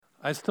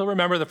I still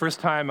remember the first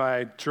time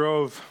I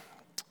drove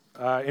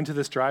into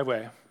this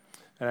driveway,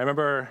 and I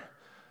remember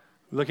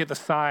looking at the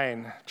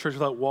sign, Church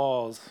Without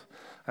Walls,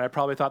 and I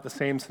probably thought the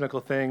same cynical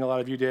thing a lot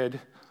of you did.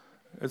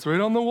 It's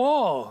right on the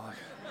wall.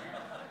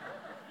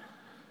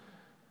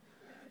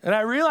 And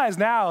I realize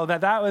now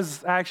that that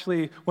was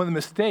actually one of the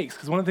mistakes,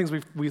 because one of the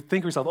things we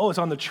think to ourselves, oh, it's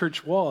on the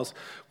church walls.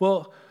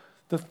 Well,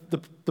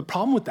 the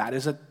problem with that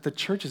is that the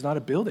church is not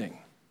a building.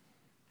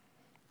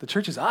 The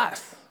church is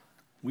us.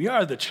 We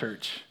are the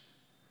church.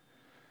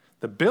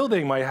 The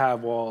building might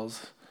have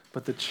walls,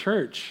 but the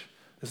church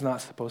is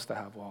not supposed to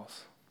have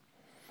walls.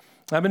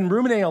 I've been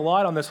ruminating a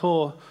lot on this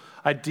whole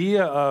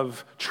idea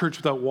of church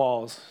without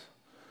walls,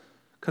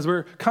 because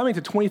we're coming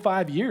to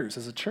 25 years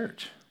as a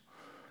church.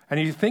 And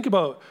you think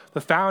about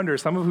the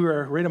founders, some of who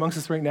are right amongst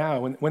us right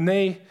now, when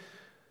they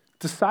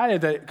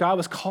decided that God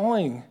was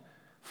calling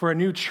for a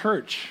new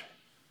church,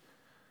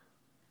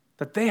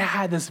 that they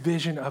had this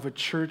vision of a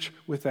church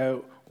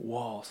without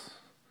walls.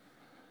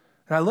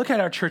 And I look at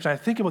our church and I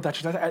think about that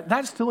church.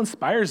 That still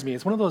inspires me.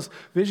 It's one of those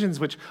visions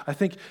which I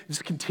think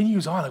just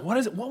continues on. Like, what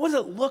does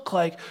it look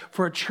like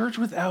for a church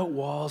without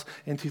walls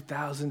in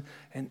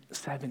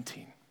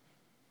 2017?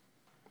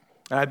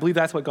 And I believe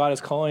that's what God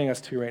is calling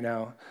us to right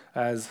now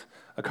as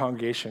a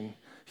congregation.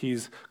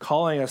 He's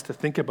calling us to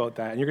think about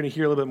that. And you're going to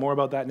hear a little bit more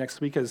about that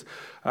next week as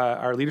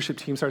our leadership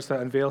team starts to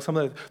unveil some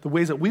of the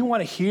ways that we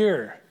want to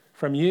hear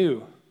from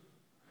you.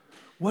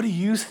 What do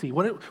you see?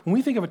 When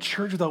we think of a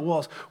church without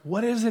walls,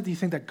 what is it that you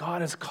think that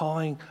God is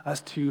calling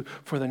us to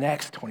for the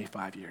next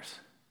 25 years?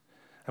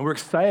 And we're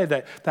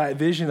excited that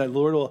vision, that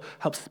Lord will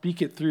help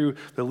speak it through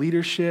the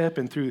leadership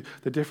and through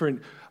the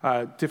different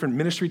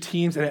ministry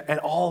teams and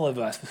all of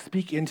us to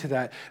speak into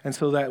that. And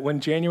so that when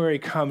January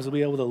comes, we'll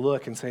be able to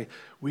look and say,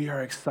 we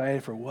are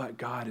excited for what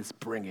God is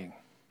bringing.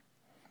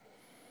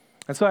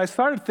 And so I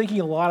started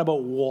thinking a lot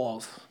about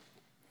walls.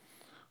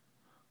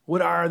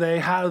 What are they?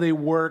 How do they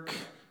work?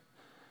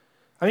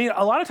 I mean,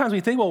 a lot of times when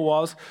you think about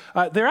walls,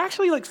 they're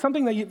actually like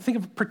something that you think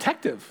of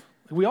protective.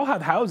 We all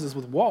have houses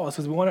with walls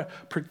because we want to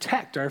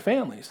protect our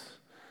families.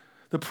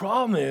 The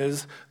problem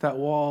is that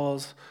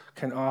walls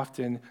can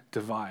often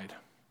divide.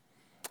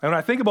 And when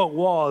I think about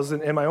walls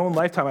in my own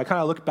lifetime, I kind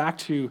of look back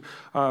to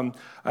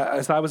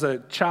as I was a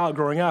child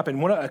growing up,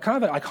 and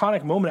kind of an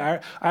iconic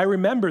moment, I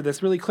remember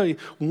this really clearly.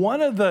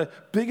 One of the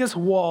biggest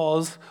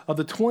walls of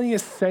the 20th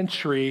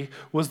century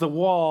was the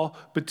wall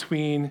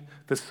between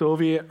the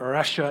Soviet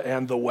Russia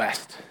and the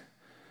West,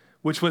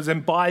 which was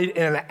embodied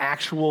in an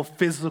actual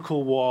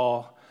physical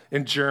wall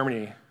in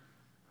Germany.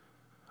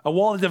 A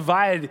wall that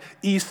divided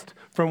east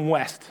from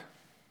west.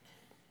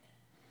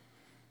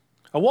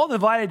 A wall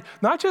divided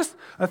not just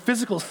a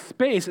physical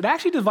space, it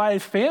actually divided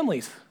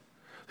families.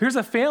 Here's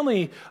a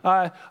family,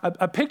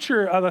 a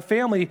picture of a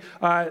family.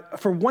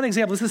 For one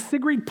example, this is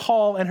Sigrid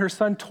Paul and her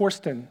son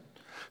Torsten.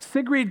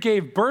 Sigrid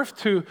gave birth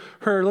to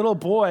her little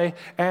boy,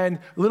 and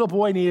the little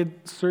boy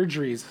needed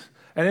surgeries.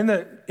 And in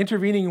the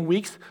intervening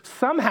weeks,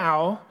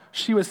 somehow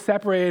she was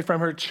separated from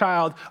her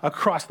child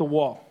across the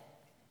wall.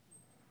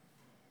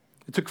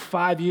 It took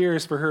 5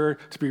 years for her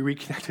to be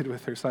reconnected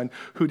with her son,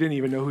 who didn't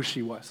even know who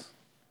she was.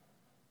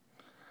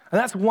 And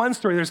that's one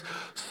story. There's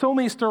so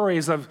many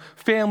stories of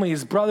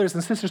families, brothers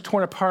and sisters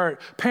torn apart,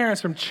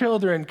 parents from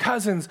children,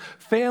 cousins,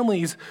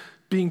 families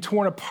being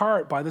torn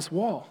apart by this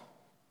wall.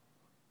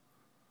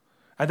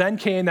 And then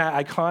came that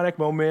iconic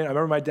moment. I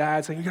remember my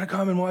dad saying, "You're going to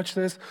come and watch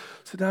this?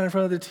 Sit down in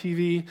front of the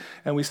TV."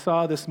 And we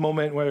saw this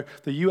moment where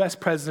the U.S.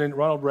 President,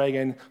 Ronald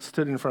Reagan,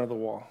 stood in front of the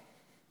wall.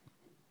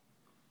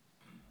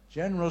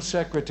 General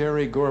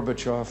Secretary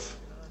Gorbachev,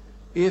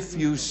 if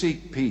you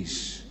seek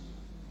peace,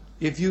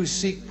 if you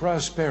seek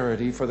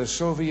prosperity for the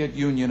Soviet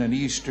Union and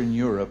Eastern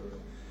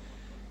Europe,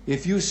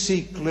 if you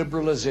seek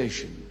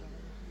liberalization,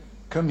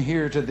 come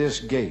here to this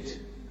gate.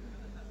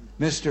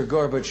 Mr.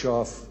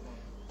 Gorbachev,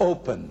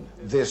 open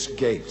this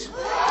gate.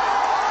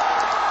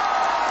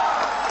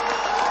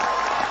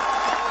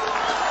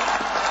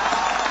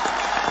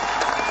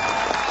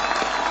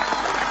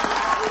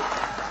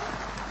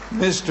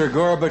 Mr.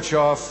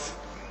 Gorbachev,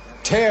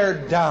 tear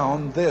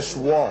down this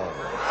wall.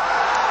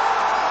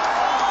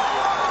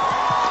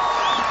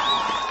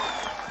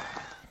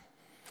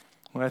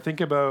 When I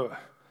think about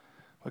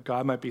what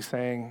God might be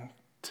saying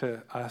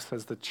to us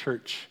as the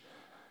church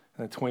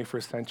in the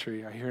 21st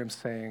century, I hear him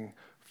saying,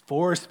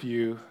 Forest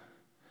View,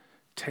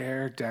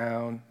 tear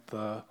down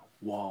the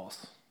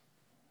walls.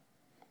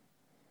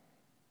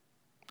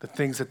 The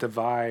things that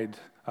divide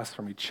us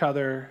from each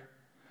other,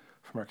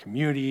 from our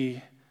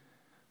community,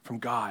 from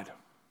God.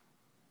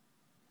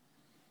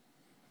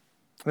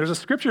 There's a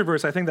scripture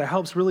verse, I think, that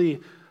helps really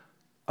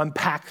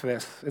unpack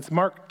this. It's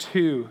Mark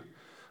 2,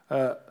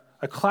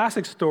 a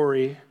classic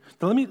story.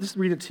 Now let me just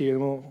read it to you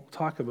and we'll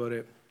talk about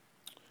it.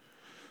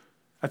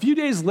 A few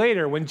days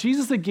later, when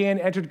Jesus again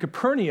entered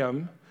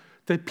Capernaum,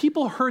 the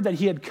people heard that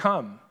he had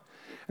come.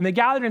 And they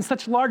gathered in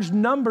such large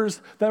numbers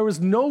that there was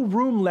no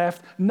room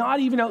left, not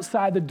even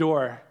outside the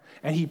door.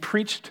 And he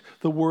preached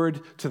the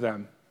word to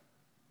them.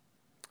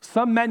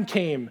 Some men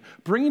came,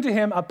 bringing to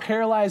him a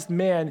paralyzed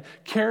man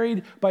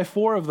carried by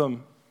 4 of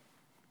them.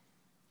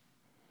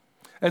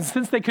 And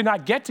since they could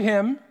not get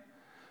him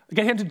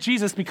to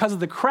Jesus because of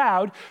the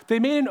crowd, they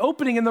made an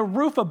opening in the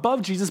roof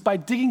above Jesus by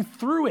digging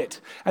through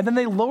it. And then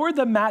they lowered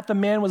the mat the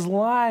man was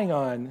lying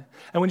on.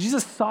 And when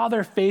Jesus saw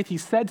their faith, he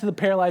said to the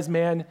paralyzed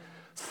man,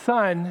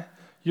 "Son,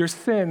 your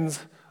sins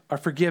are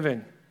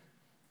forgiven."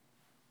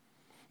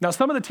 Now,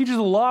 some of the teachers of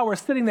the law were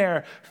sitting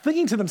there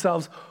thinking to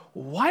themselves,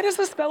 why does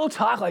this fellow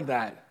talk like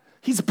that?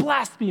 He's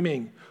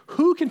blaspheming.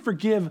 Who can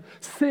forgive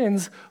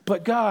sins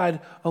but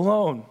God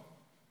alone?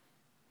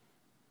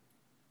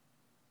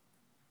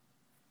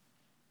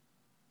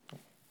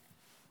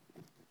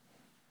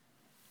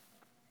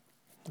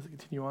 Does it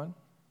continue on?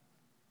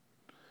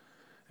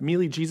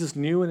 Immediately, Jesus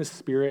knew in his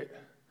spirit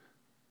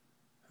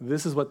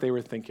this is what they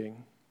were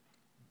thinking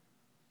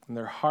in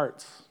their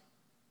hearts.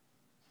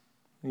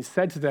 And he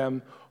said to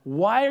them,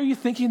 "Why are you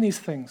thinking these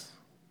things?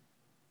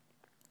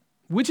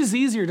 Which is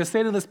easier, to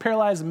say to this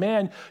paralyzed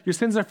man, 'Your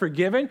sins are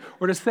forgiven,'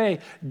 or to say,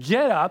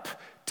 'Get up,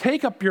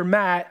 take up your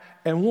mat,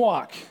 and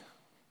walk'?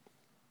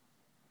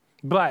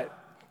 But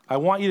I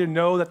want you to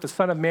know that the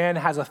Son of Man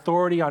has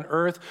authority on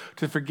earth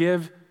to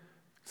forgive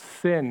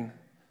sin."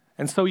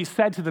 And so he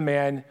said to the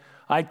man,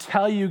 "I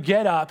tell you,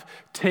 get up,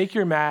 take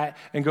your mat,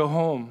 and go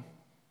home."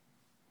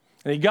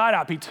 And he got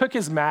up, he took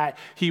his mat,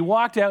 he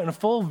walked out in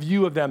full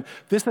view of them.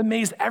 This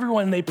amazed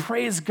everyone, and they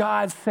praised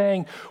God,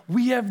 saying,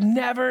 "We have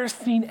never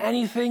seen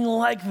anything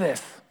like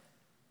this."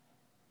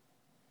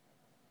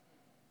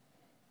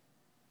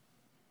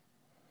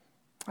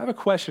 I have a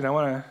question I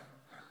want to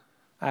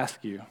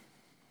ask you.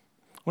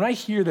 When I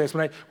hear this,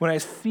 when I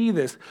see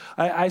this,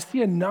 I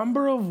see a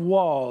number of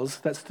walls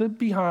that stood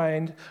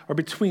behind or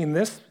between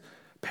this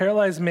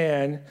paralyzed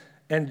man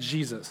and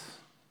Jesus.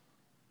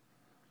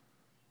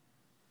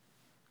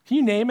 Can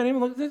you name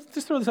it?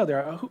 Just throw this out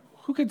there.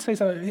 Who could say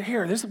something?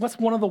 Here, what's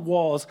one of the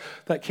walls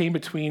that came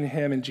between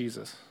him and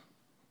Jesus?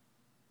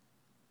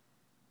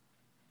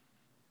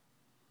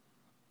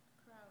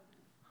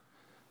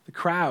 The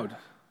crowd.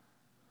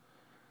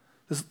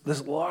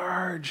 This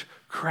large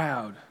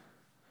crowd.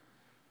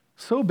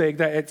 So big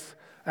that it's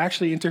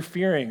actually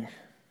interfering.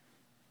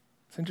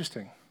 It's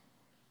interesting.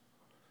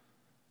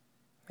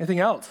 Anything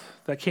else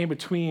that came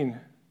between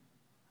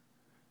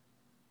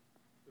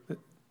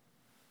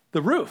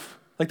the roof?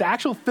 Like the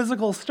actual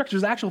physical structure,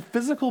 there's an actual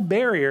physical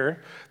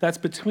barrier that's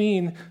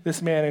between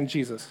this man and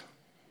Jesus.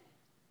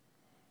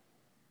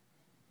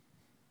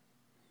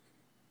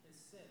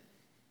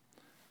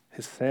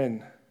 His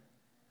sin.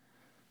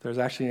 There's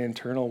actually an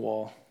internal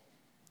wall.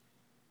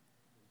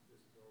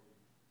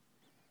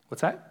 What's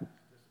that?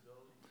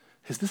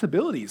 His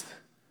disabilities.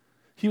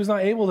 He was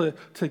not able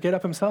to get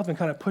up himself and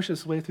kind of push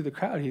his way through the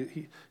crowd.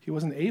 He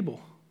wasn't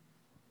able.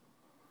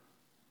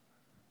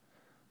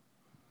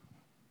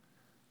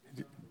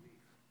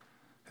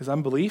 His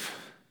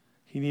unbelief,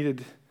 he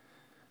needed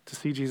to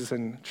see Jesus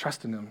and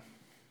trust in him.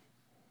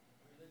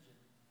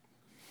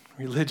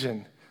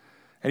 Religion.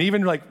 And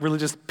even like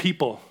religious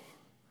people,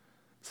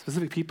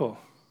 specific people.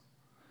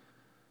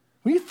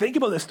 When you think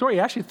about this story, you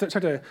actually start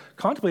to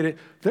contemplate it,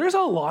 there's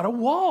a lot of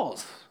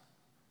walls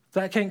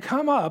that can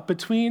come up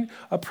between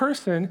a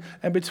person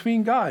and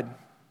between God.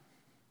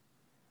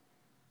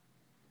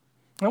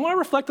 I want to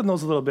reflect on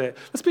those a little bit.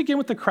 Let's begin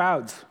with the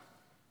crowds.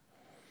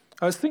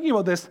 I was thinking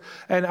about this,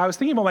 and I was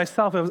thinking about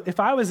myself. If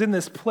I was in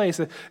this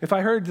place, if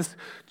I heard this,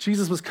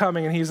 Jesus was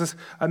coming, and he's this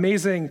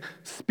amazing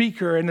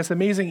speaker and this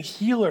amazing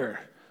healer,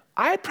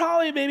 I'd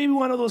probably maybe be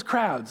one of those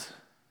crowds.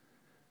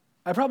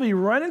 I'd probably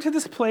run into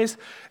this place,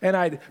 and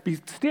I'd be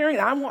staring.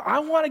 I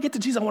want to get to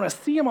Jesus. I want to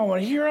see him. I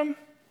want to hear him.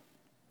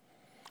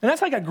 And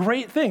that's like a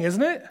great thing,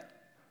 isn't it?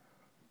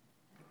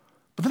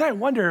 But then I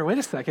wonder, wait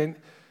a second,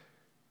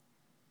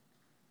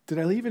 did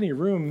I leave any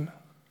room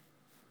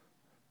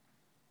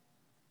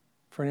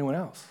for anyone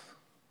else?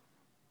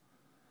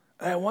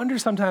 And I wonder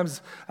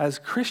sometimes as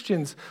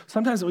Christians,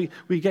 sometimes we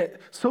get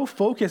so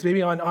focused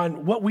maybe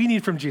on what we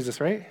need from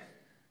Jesus, right?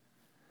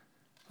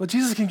 What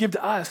Jesus can give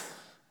to us.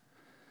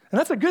 And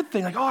that's a good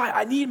thing. Like,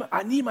 I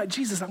need my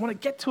Jesus. I want to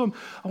get to him.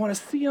 I want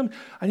to see him.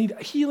 I need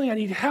healing. I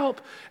need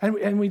help.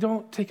 And we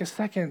don't take a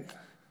second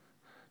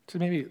to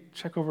maybe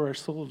check over our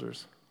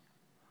shoulders.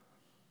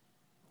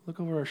 Look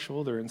over our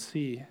shoulder and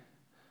see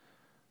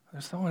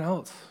there's someone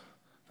else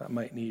that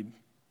might need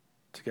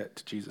to get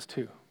to Jesus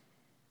too.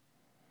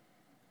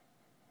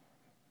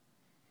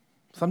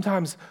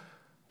 Sometimes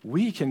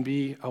we can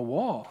be a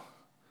wall.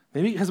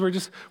 Maybe because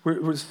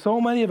we're so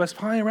many of us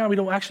flying around, we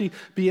don't actually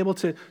be able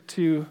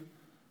to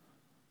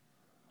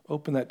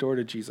open that door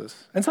to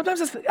Jesus. And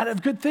sometimes it's out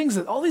of good things.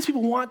 That all these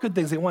people want good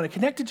things. They want to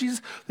connect to Jesus.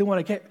 They want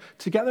to get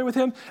together with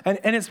him.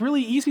 And it's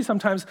really easy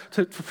sometimes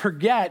to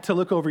forget to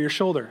look over your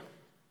shoulder.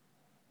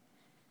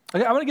 I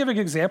want to give an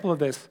example of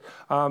this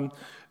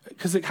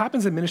because it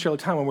happens in ministry all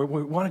the time when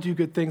we want to do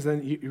good things,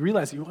 and you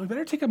realize you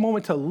better take a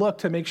moment to look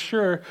to make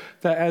sure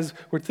that as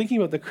we're thinking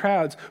about the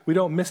crowds, we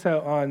don't miss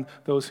out on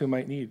those who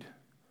might need.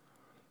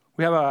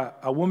 We have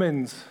a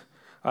women's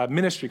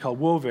ministry called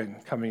Woven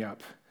coming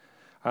up.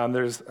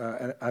 There's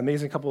an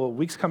amazing couple of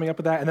weeks coming up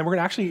with that. And then we're going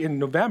to actually, in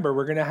November,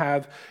 we're going to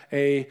have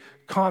a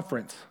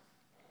conference.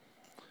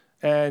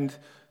 And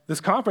this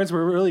conference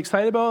we're really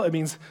excited about. It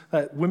means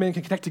that women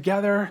can connect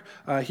together,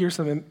 hear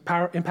some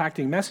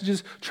impacting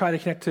messages, try to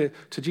connect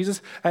to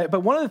Jesus.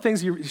 But one of the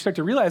things you start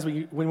to realize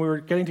when we were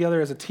getting together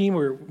as a team,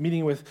 we were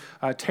meeting with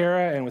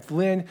Tara and with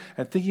Lynn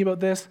and thinking about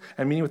this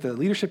and meeting with the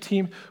leadership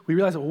team, we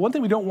realized that one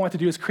thing we don't want to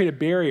do is create a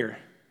barrier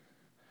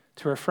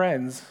to our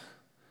friends,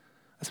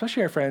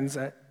 especially our friends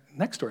at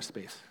Next Door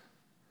Space.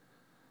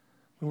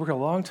 We work a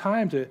long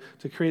time to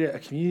create a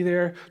community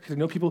there, to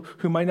know people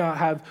who might not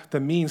have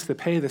the means to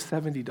pay the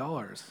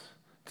 $70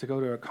 to go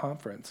to a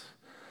conference.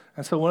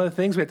 And so one of the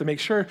things we have to make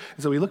sure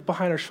is that we look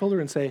behind our shoulder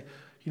and say,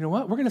 you know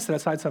what, we're going to set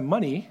aside some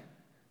money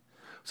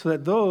so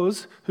that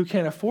those who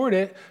can't afford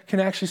it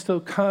can actually still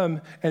come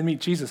and meet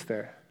Jesus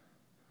there.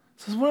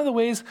 So this is one of the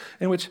ways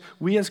in which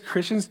we as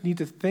Christians need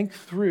to think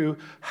through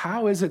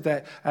how is it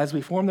that as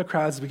we form the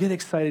crowds, as we get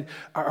excited,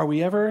 are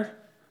we ever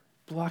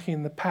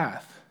blocking the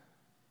path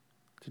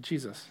to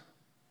Jesus?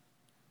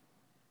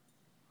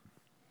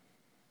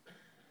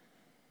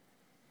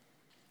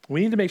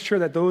 We need to make sure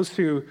that those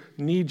who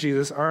need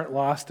Jesus aren't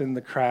lost in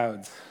the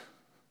crowds.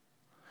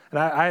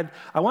 And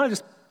I want to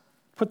just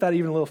put that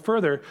even a little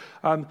further.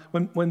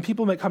 When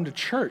people might come to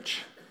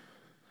church,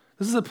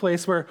 this is a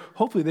place where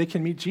hopefully they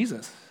can meet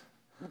Jesus.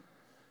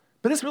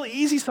 But it's really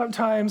easy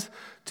sometimes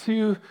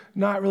to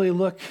not really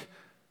look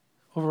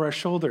over our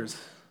shoulders.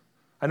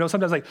 I know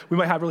sometimes we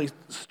might have really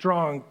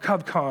strong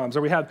cub comms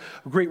or we have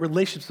great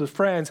relationships with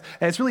friends,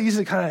 and it's really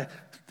easy to kind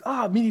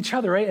of meet each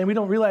other, right? And we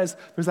don't realize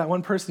there's that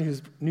one person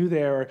who's new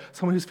there or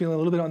someone who's feeling a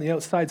little bit on the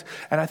outsides.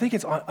 And I think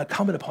it's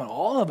incumbent upon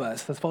all of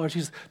us as followers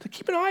of Jesus to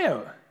keep an eye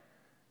out.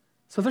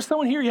 So if there's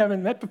someone here you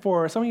haven't met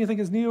before or someone you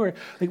think is new, or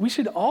we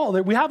should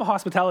we have a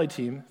hospitality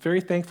team. Very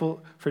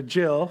thankful for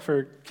Jill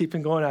for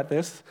keeping going at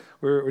this.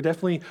 We're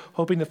definitely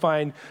hoping to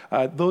find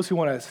those who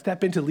want to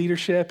step into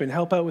leadership and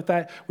help out with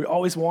that. We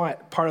always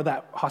want part of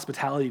that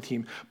hospitality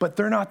team, but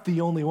they're not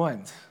the only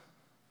ones.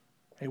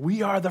 And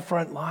we are the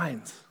front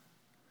lines.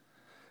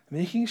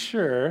 Making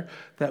sure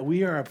that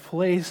we are a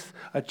place,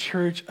 a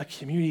church, a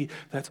community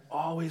that's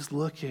always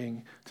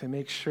looking to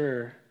make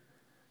sure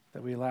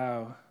that we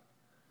allow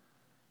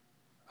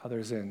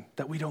others in,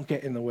 that we don't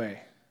get in the way.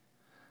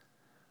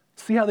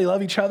 See how they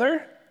love each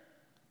other?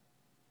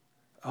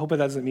 I hope it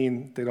doesn't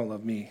mean they don't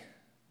love me.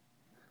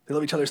 They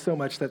love each other so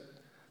much that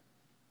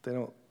they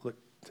don't look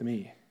to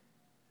me.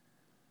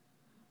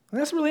 And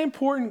that's really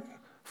important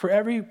for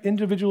every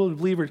individual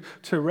believer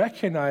to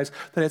recognize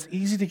that it's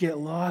easy to get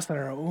lost on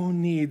our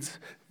own needs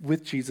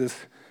with Jesus,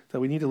 that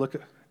we need to look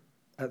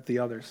at the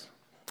others.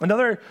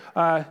 Another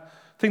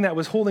thing that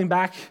was holding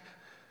back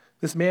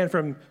this man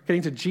from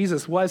getting to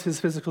Jesus was his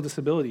physical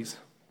disabilities.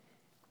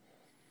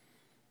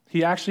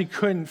 He actually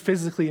couldn't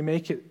physically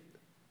make it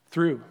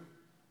through.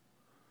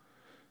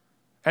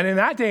 And in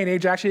that day and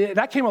age, actually,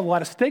 that came with a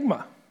lot of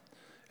stigma.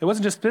 It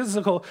wasn't just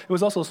physical, it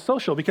was also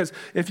social, because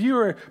if you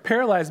were a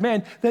paralyzed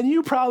man, then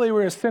you probably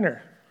were a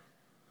sinner.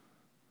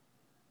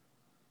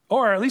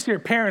 Or at least your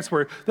parents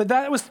were.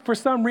 That was, for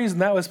some reason,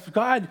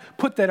 God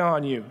put that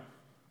on you.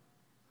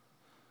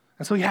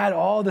 And so he had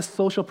all this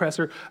social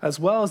pressure as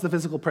well as the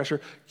physical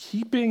pressure,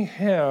 keeping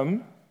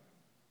him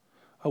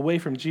away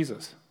from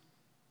Jesus.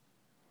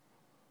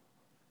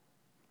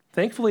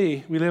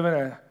 Thankfully, we live in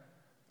a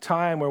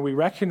time where we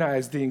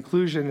recognize the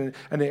inclusion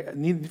and the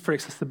need for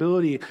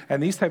accessibility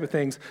and these type of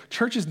things.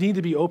 Churches need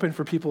to be open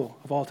for people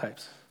of all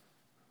types,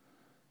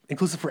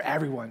 inclusive for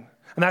everyone.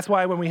 And that's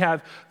why when we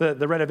have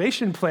the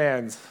renovation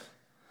plans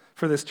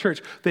for this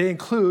church, they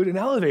include an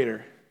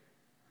elevator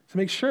to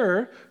make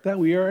sure that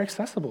we are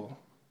accessible.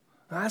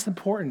 And that's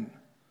important.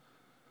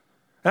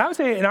 And I would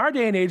say in our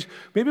day and age,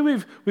 maybe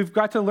we've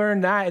got to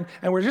learn that,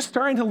 and we're just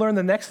starting to learn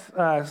the next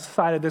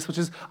side of this, which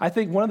is, I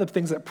think, one of the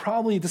things that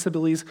probably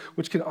disabilities,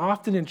 which can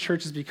often in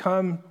churches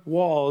become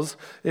walls,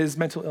 is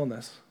mental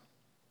illness.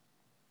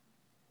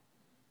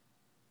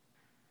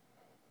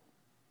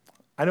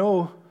 I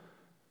know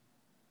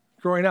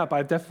growing up,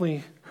 I've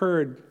definitely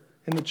heard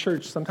in the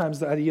church sometimes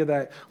the idea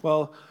that,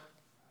 well,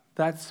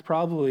 that's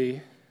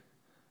probably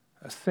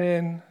a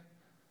sin,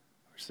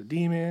 or it's a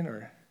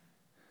demon,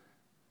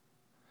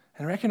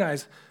 and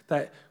recognize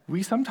that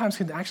we sometimes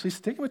can actually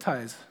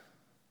stigmatize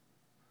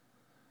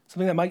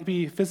something that might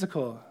be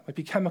physical, might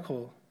be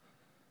chemical,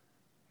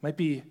 might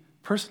be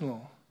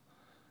personal.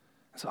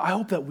 So I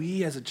hope that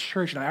we as a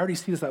church, and I already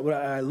see this, that what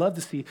I love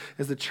to see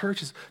is the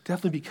church is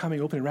definitely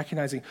becoming open and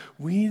recognizing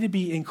we need to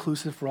be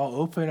inclusive for all,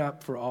 open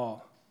up for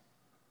all.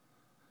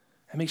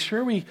 And make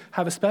sure we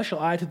have a special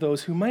eye to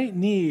those who might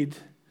need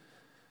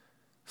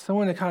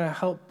someone to kind of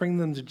help bring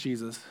them to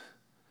Jesus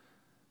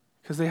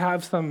because they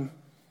have some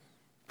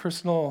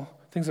personal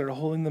things that are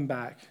holding them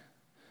back.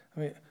 I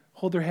mean,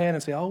 hold their hand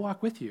and say, I'll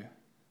walk with you.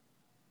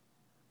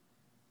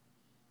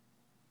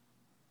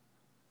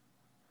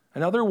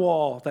 Another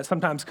wall that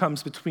sometimes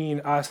comes between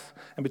us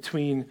and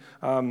between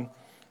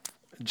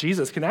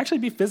Jesus can actually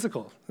be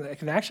physical. It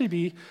can actually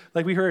be,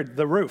 like we heard,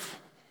 the roof.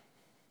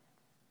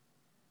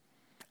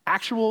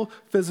 Actual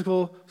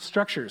physical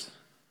structures.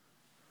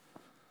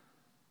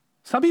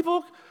 Some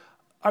people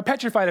are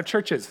petrified of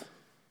churches,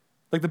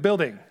 like the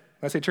building.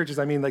 When I say churches,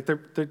 I mean like they're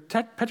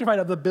petrified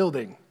of the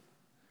building.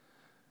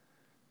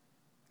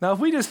 Now, if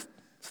we just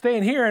stay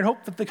in here and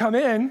hope that they come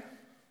in,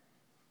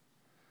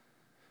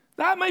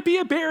 that might be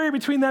a barrier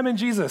between them and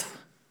Jesus.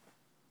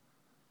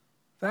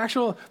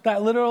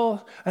 That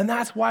literal, and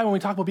that's why when we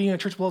talk about being in a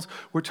church walls,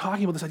 we're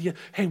talking about this idea,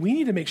 hey, we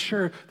need to make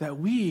sure that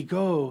we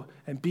go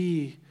and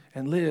be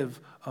and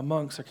live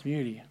amongst our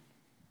community.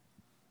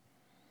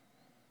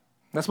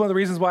 That's one of the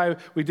reasons why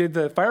we did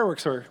the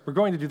fireworks, or we're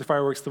going to do the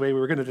fireworks the way we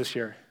were going to this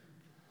year.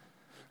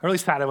 I'm really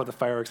sad about the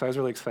fireworks. I was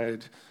really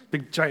excited.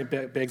 Big, giant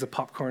bags of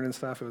popcorn and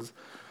stuff.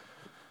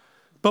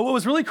 But what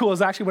was really cool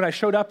is actually when I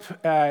showed up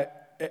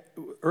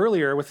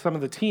earlier with some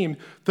of the team,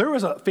 there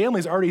was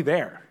families already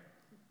there.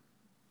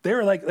 They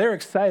were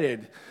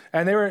excited,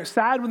 and they were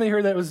sad when they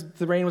heard that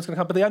the rain was going to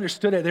come, but they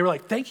understood it. They were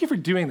like, thank you for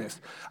doing this.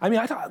 I mean,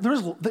 I thought there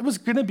was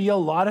going to be a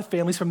lot of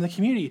families from the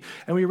community,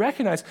 and we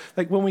recognized,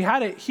 like when we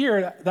had it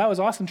here, that was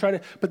awesome.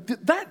 But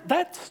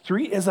that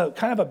street is a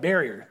kind of a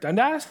barrier.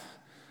 Dundas,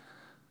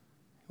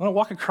 you want to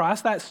walk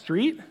across that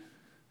street?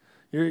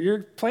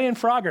 You're playing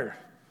Frogger.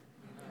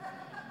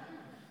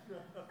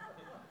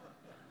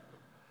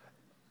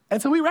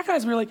 And so we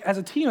recognized, we were like, as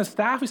a team, as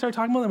staff, we started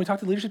talking about it, and we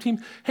talked to the leadership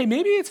team, hey,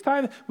 maybe it's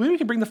time, maybe we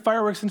can bring the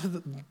fireworks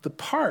into the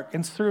park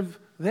and serve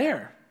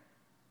there.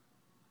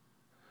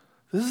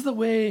 This is the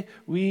way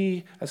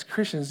we, as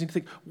Christians, need to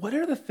think, what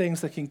are the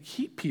things that can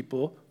keep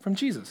people from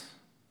Jesus?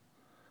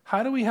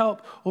 How do we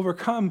help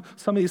overcome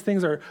some of these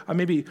things that are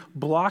maybe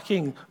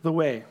blocking the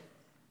way?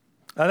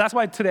 That's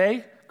why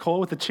today, Cole,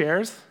 with the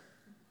chairs,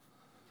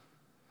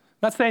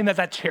 not saying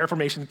that chair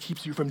formation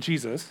keeps you from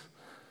Jesus,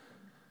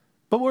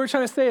 but what we're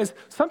trying to say is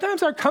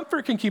sometimes our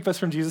comfort can keep us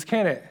from Jesus,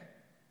 can't it?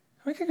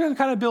 We can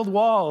kind of build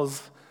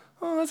walls.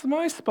 Oh, that's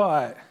my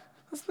spot.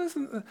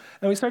 And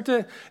we start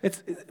to,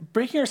 it's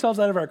breaking ourselves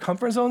out of our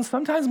comfort zone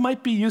sometimes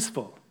might be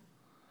useful.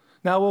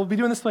 Now, we'll be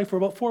doing this for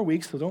about 4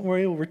 weeks, so don't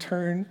worry, we'll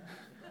return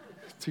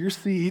to your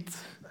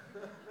seats.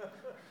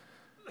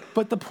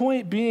 But the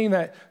point being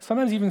that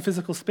sometimes even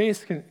physical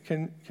space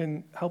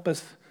can help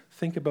us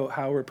think about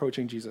how we're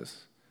approaching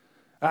Jesus.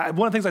 One of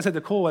the things I said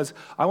to Cole was,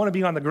 I want to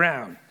be on the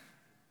ground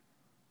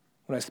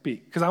when I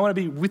speak, because I want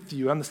to be with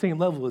you on the same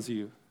level as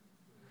you.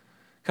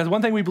 Because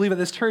one thing we believe at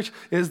this church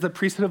is the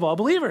priesthood of all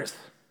believers.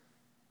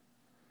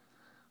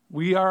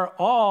 We are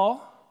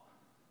all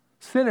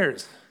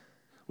sinners.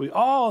 We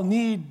all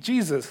need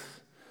Jesus.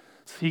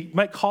 So he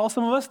might call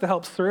some of us to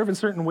help serve in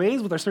certain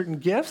ways with our certain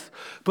gifts,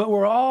 but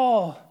we're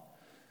all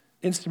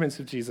instruments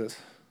of Jesus.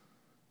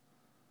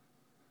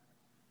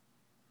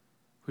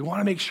 We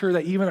want to make sure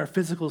that even our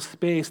physical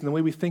space and the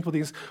way we think about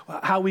things,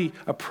 how we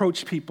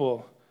approach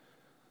people.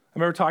 I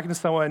remember talking to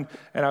someone,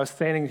 and I was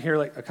standing here,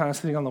 like kind of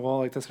sitting on the wall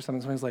like this or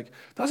something. Someone's like,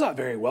 that's not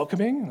very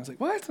welcoming. And I was like,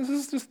 what?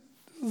 This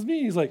is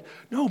me. He's like,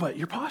 no, but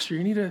your posture,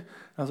 you need to. And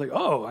I was like,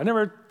 oh, I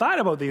never thought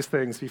about these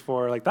things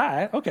before like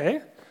that.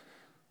 Okay.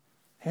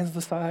 Hands to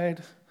the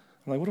side.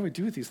 I'm like, what do we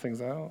do with these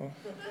things? I don't know.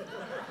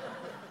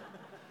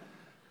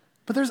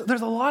 But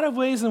there's a lot of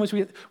ways in which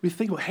we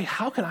think about, hey,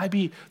 how can I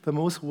be the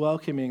most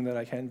welcoming that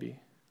I can be?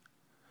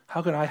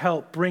 How can I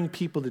help bring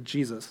people to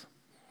Jesus?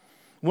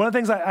 One of the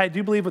things I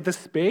do believe with this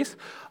space,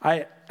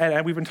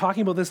 and we've been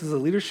talking about this as a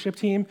leadership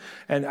team,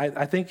 and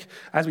I think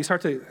as we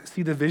start to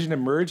see the vision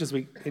emerge, as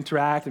we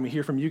interact and we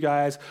hear from you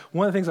guys,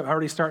 one of the things I'm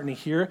already starting to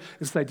hear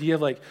is this idea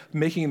of like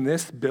making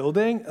this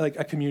building like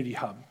a community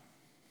hub.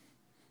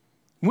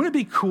 Wouldn't it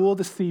be cool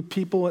to see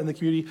people in the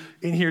community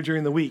in here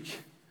during the week,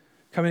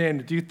 coming in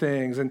to do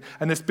things, and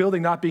this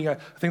building not being a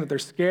thing that they're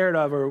scared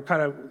of or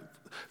kind of,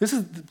 this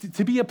is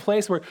to be a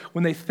place where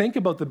when they think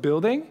about the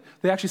building,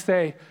 they actually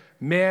say,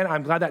 man,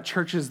 I'm glad that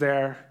church is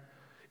there.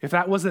 If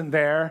that wasn't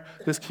there,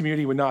 this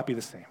community would not be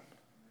the same.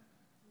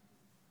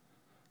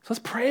 So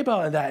let's pray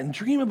about that and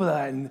dream about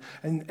that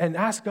and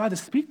ask God to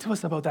speak to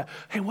us about that.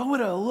 Hey, what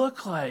would it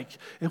look like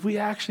if we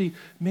actually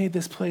made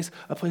this place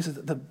a place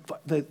that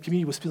the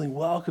community was feeling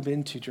welcome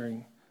into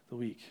during the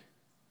week?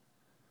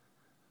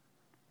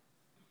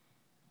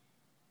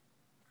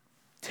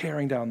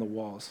 Tearing down the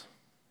walls.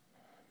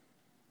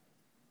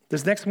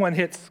 This next one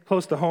hits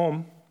close to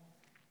home,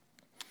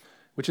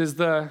 which is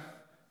the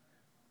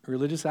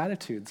religious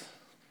attitudes.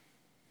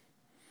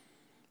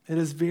 It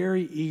is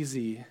very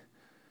easy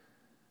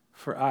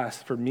for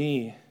us, for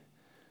me,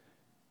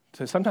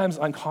 to sometimes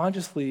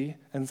unconsciously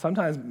and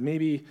sometimes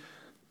maybe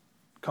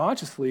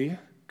consciously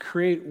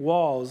create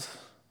walls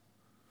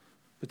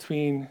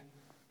between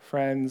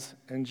friends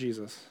and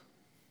Jesus.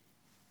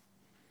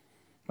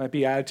 Might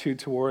be attitude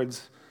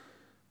towards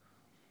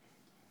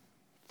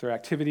their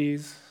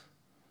activities.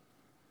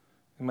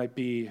 It might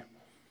be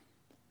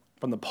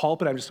from the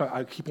pulpit.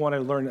 I keep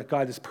wanting to learn that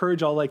God just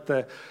purge all like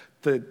the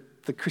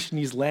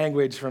Christianese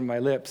language from my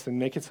lips and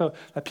make it so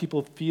that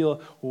people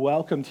feel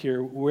welcomed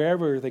here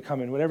wherever they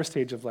come in, whatever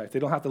stage of life. They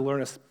don't have to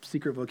learn a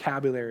secret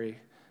vocabulary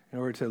in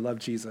order to love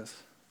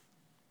Jesus.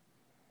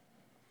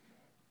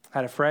 I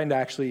had a friend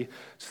actually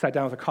sat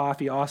down with a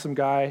coffee, awesome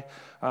guy,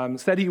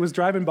 said he was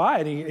driving by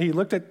and he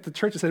looked at the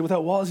church and said,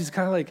 without walls, he's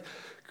kind of like,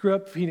 grew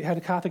up, he had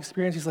a Catholic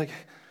experience. He's like,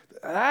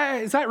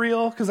 is that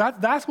real? Because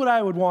that's what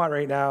I would want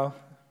right now.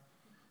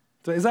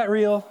 So is that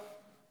real?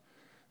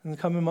 And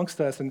come amongst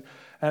us. And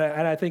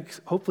I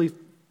think hopefully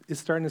it's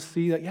starting to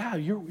see that, yeah,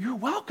 you're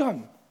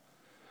welcome.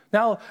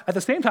 Now, at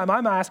the same time,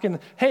 I'm asking,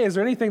 hey, is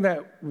there anything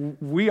that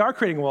we are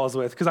creating walls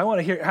with? Because I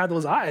want to have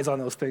those eyes on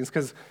those things,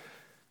 because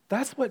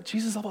that's what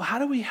Jesus is all about. How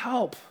do we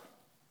help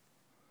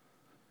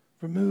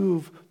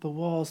remove the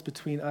walls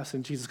between us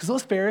and Jesus? Because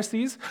those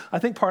Pharisees, I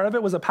think part of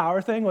it was a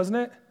power thing, wasn't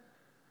it?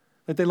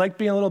 That they liked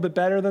being a little bit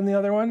better than the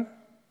other one.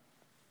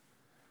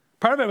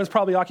 Part of it was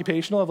probably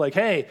occupational, of like,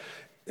 hey,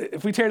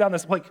 if we tear down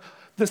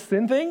this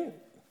sin thing,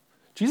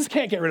 Jesus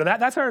can't get rid of that.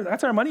 That's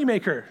our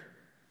moneymaker.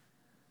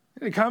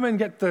 They come and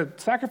get the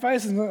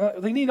sacrifices.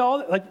 They need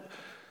all,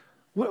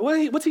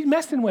 what's he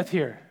messing with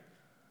here?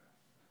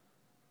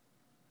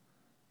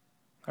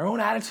 Our own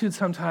attitude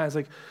sometimes,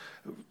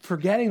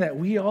 forgetting that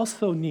we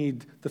also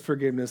need the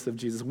forgiveness of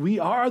Jesus. We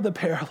are the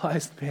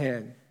paralyzed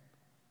man.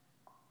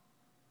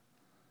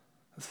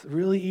 It's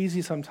really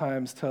easy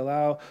sometimes to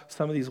allow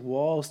some of these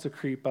walls to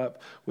creep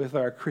up with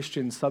our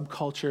Christian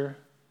subculture.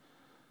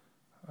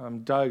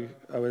 Doug,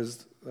 I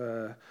was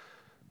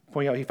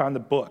pointing out, he found the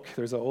book.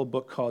 There's an old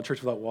book called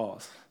Church Without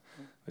Walls,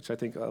 which I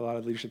think a lot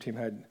of the leadership team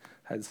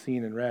had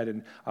seen and read.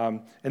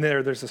 And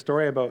there's a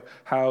story about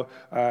how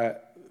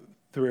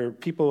there were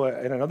people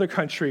in another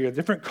country, a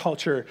different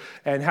culture,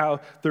 and how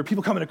there were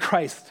people coming to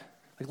Christ.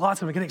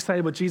 Lots of them getting excited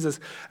about Jesus,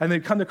 and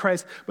they'd come to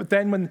Christ. But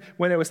then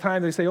when it was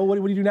time, they say, oh,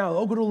 what do you do now?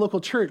 Oh, go to a local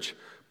church.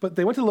 But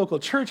they went to the local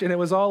church, and it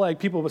was all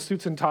people with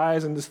suits and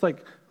ties, and just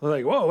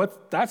whoa,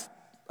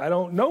 I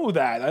don't know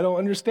that. I don't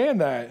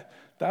understand that.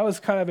 That was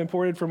kind of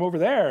imported from over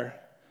there.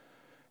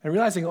 And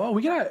realizing,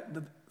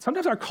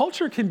 sometimes our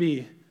culture can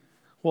be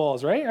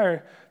walls, right?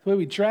 The way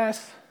we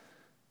dress.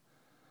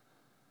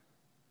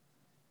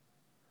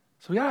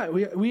 So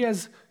we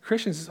as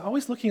Christians is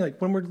always looking,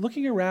 when we're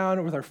looking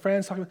around with our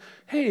friends, talking about,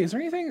 hey, is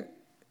there anything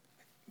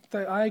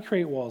that I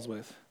create walls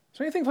with? Is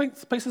there anything,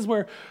 places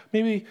where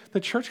maybe the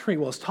church create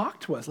walls?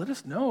 Talk to us. Let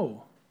us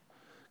know.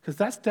 Because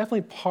that's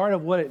definitely part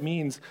of what it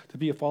means to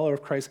be a follower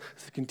of Christ,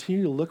 is to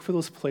continue to look for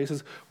those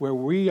places where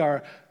we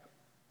are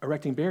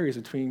erecting barriers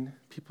between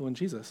people and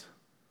Jesus.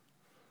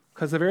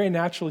 Because it's a very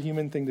natural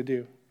human thing to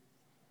do.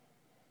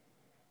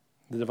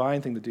 The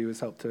divine thing to do is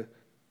help to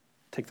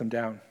take them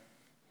down.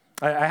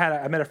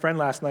 I met a friend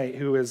last night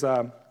who is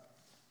a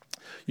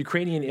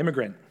Ukrainian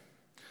immigrant.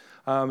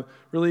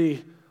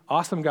 Really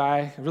awesome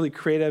guy, really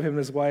creative, him and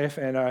his wife.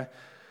 And I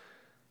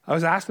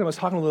was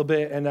talking a little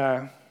bit, and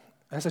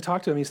as I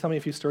talked to him, he's telling me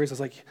a few stories. I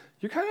was like,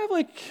 you're kind of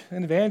like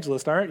an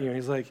evangelist, aren't you? And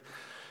he's like,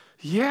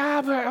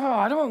 yeah, but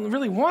I don't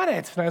really want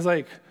it. And I was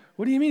like,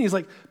 what do you mean? He's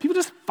like, people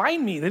just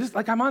find me. They just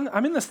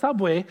I'm in the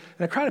subway,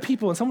 and a crowd of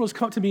people, and someone will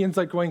come up to me and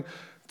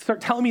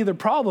start telling me their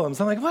problems.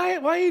 I'm like, why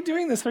are you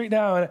doing this right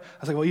now? And I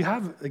was like, well, you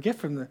have a gift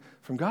from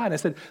God. And I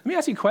said, let me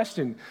ask you a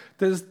question.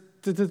 Do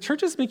the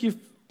churches make you,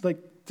 do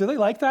they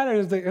like that?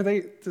 Or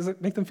does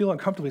it make them feel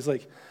uncomfortable? He's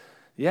like,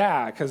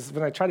 yeah, because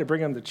when I try to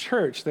bring them to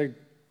church, the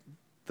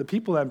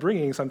people that I'm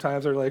bringing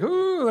sometimes are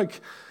ooh,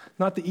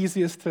 not the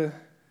easiest to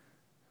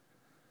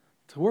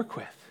work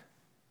with.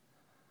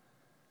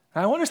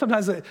 And I wonder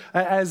sometimes,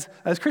 as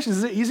Christians,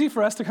 is it easy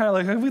for us to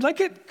kind of we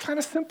like it kind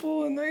of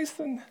simple and nice,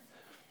 and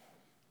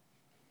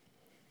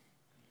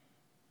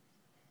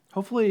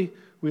hopefully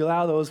we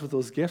allow those with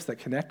those gifts that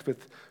connect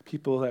with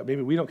people that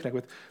maybe we don't connect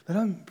with, let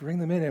them bring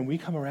them in, and we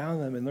come around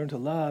them and learn to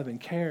love and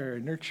care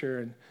and nurture.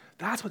 And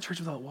that's what Church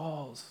Without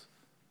Walls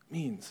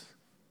means.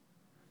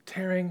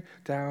 Tearing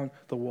down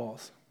the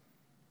walls.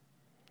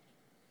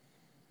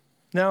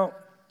 Now,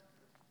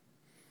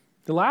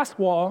 the last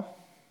wall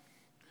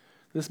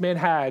this man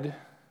had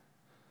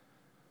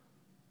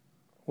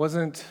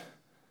wasn't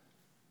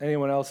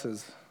anyone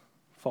else's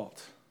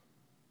fault.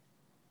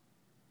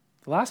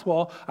 The last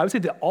wall, I would say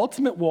the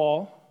ultimate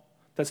wall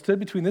that stood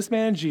between this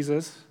man and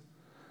Jesus,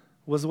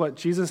 was what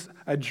Jesus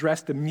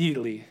addressed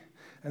immediately,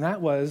 and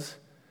that was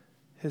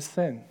his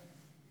sin.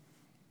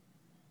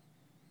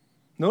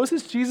 Notice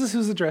it's Jesus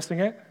who's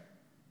addressing it,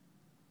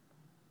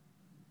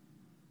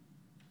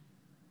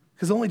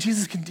 because only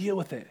Jesus can deal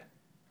with it.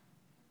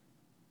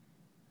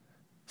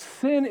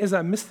 Sin is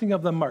a missing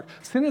of the mark.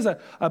 Sin is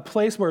a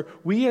place where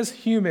we as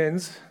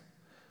humans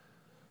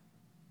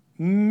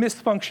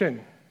misfunction,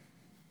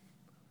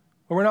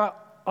 when we're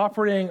not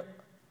operating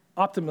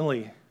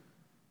optimally,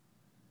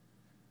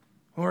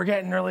 when we're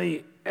getting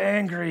really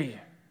angry,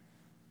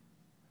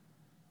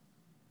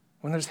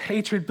 when there's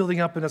hatred building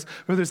up in us,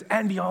 when there's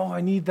envy, oh,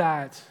 I need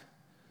that.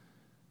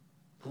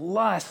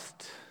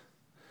 Lust.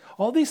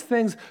 All these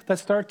things that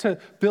start to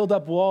build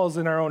up walls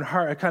in our own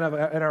heart, kind of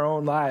in our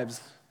own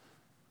lives.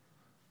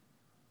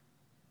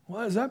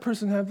 Why does that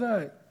person have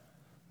that?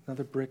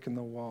 Another brick in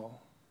the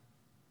wall.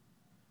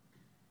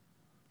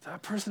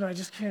 That person, I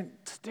just can't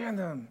stand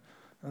them.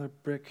 Another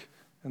brick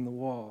in the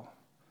wall.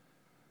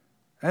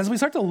 As we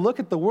start to look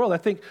at the world, I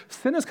think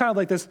sin is kind of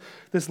like this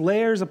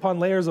layers upon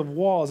layers of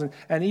walls,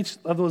 and each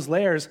of those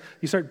layers,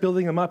 you start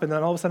building them up, and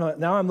then all of a sudden,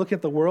 now I'm looking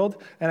at the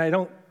world, and I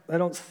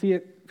don't see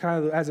it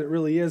kind of as it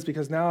really is,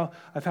 because now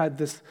I've had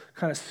this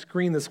kind of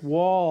screen, this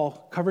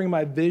wall covering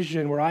my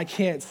vision where I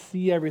can't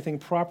see everything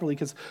properly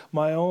because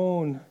my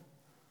own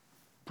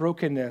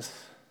brokenness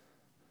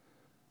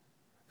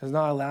is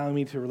not allowing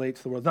me to relate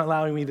to the world, not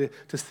allowing me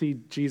to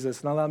see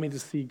Jesus, not allowing me to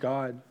see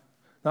God,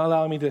 not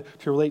allowing me to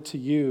relate to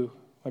you,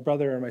 my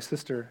brother or my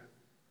sister.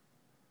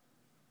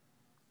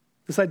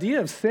 This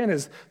idea of sin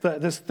is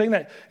this thing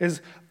that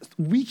is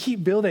we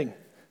keep building.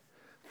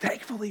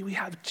 Thankfully, we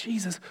have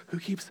Jesus who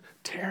keeps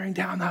tearing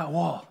down that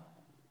wall.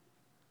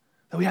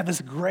 That we have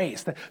this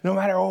grace that no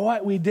matter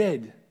what we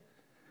did,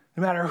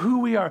 no matter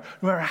who we are,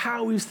 no matter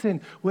how we've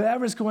sinned,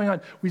 whatever's going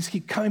on, we just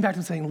keep coming back to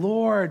him saying,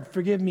 Lord,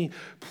 forgive me.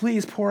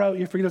 Please pour out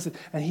your forgiveness.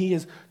 And he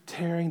is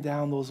tearing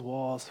down those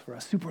walls for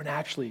us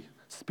supernaturally,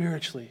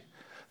 spiritually.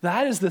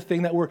 That is the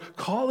thing that we're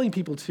calling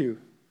people to.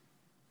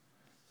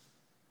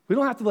 We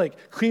don't have to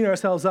clean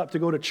ourselves up to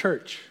go to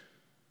church.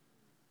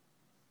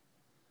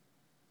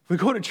 We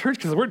go to church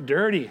because we're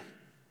dirty.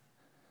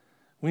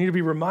 We need to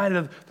be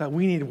reminded that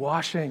we need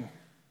washing.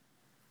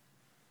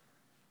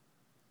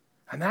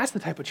 And that's the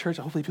type of church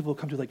that hopefully people will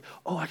come to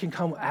I can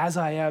come as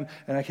I am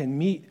and I can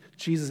meet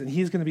Jesus and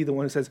he's going to be the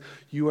one who says,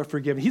 you are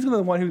forgiven. He's going to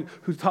be the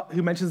one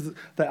who mentions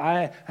that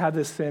I have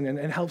this sin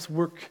and helps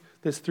work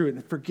this through it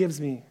and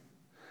forgives me.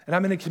 And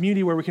I'm in a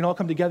community where we can all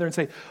come together and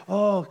say,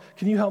 oh,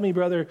 can you help me,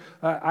 brother?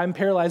 I'm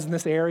paralyzed in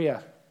this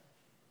area.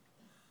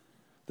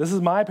 This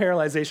is my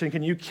paralyzation.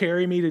 Can you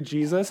carry me to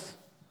Jesus?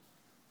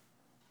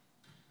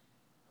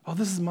 Oh,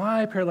 this is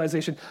my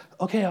paralyzation.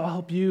 Okay, I'll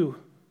help you.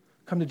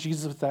 Come to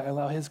Jesus with that.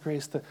 Allow his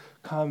grace to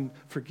come,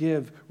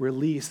 forgive,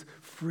 release,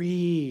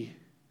 free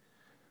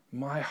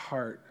my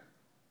heart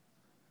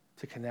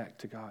to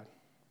connect to God.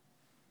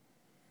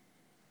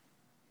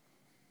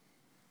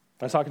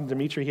 I was talking to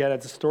Dimitri. He had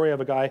a story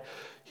of a guy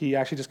he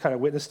actually just kind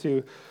of witnessed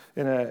to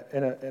in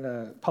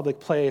a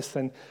public place.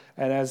 And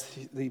as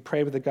he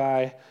prayed with the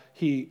guy,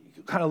 he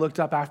kind of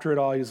looked up after it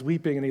all. He was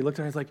weeping, and he looked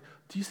at it and he's like,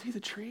 do you see the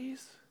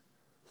trees?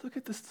 Look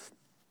at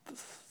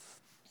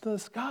the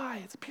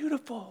sky. It's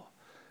beautiful.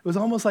 It was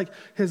almost like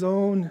his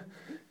own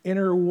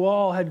inner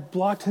wall had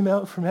blocked him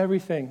out from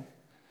everything.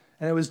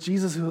 And it was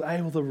Jesus who was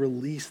able to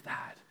release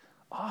that.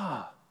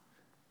 That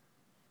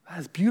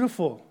is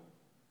beautiful.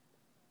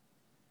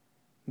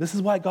 This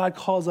is why God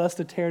calls us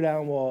to tear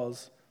down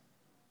walls.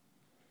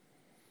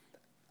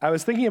 I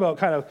was thinking about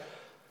kind of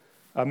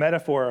a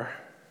metaphor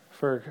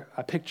for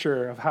a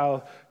picture of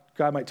how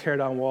God might tear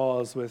down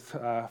walls with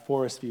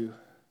Forest View.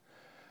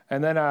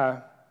 And then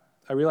I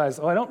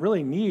realized, I don't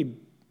really need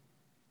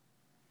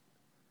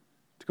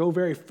to go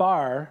very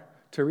far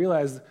to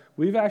realize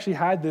we've actually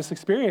had this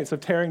experience of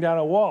tearing down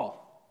a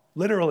wall,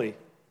 literally.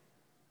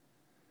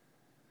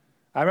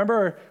 I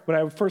remember when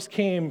I first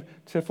came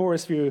to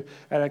Forest View,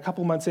 and a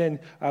couple months in,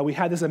 we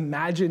had this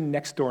Imagine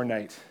Nextdoor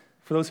night.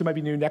 For those who might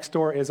be new,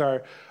 Nextdoor is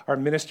our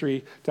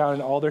ministry down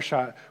in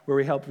Aldershot where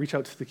we help reach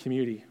out to the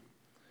community.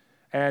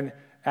 And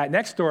at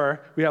Nextdoor,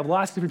 we have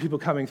lots of different people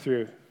coming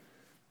through.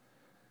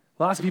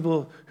 Lots of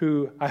people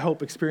who I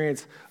hope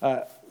experience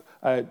a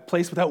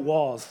place without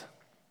walls.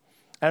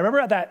 And I remember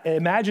at that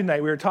Imagine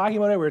night, we were talking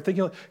about it, we were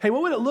thinking, hey,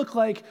 what would it look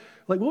like?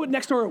 What would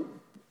Nextdoor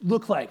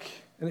look like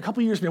in a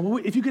couple years from now?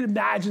 If you could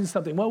imagine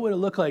something, what would it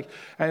look like?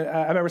 And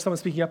I remember someone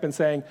speaking up and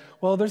saying,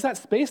 well, there's that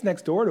space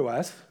next door to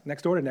us,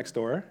 next door to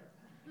Nextdoor.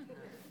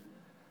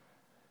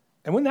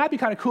 And wouldn't that be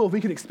kind of cool if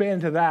we could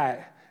expand to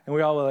that? And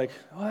we all were like,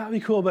 oh, that'd be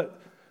cool, but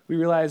we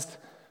realized,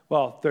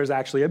 well, there's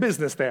actually a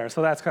business there,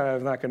 so that's kind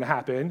of not going to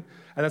happen.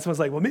 And then someone's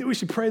like, well, maybe we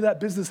should pray that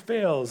business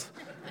fails.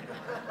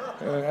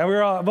 And we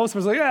were all, most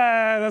of us were like,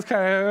 yeah, that's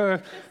kind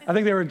of, I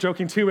think they were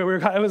joking too,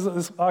 but it was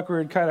this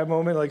awkward kind of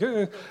moment,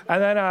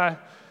 and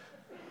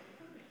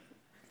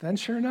then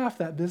sure enough,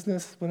 that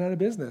business went out of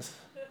business.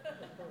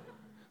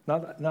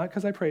 Not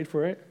because I prayed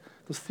for it,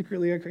 it was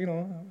secretly,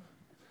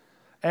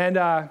 And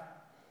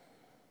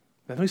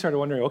then we started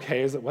wondering,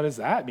 okay, what does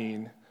that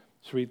mean?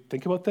 Should we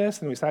think about this?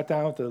 And we sat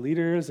down with the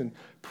leaders and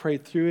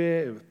prayed through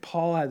it. And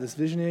Paul had this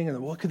visioning, and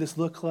what could this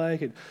look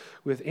like? And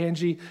with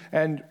Angie,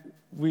 and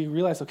we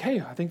realized, okay,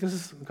 I think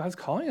God's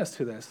calling us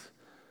to this.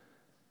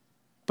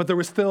 But there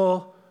was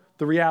still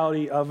the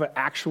reality of an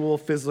actual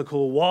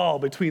physical wall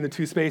between the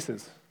two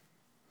spaces.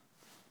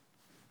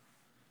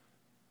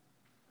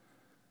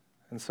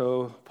 And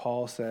so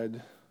Paul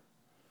said,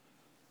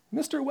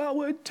 Mr.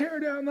 Wellwood, tear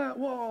down that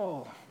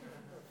wall.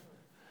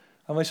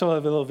 I'm going to show a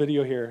little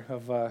video here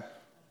of...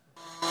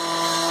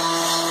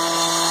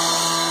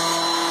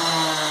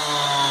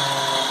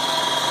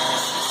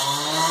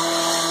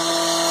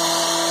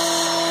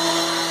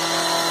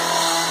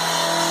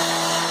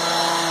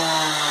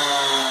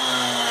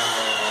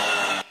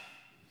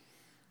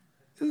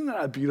 Isn't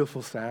that a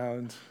beautiful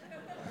sound?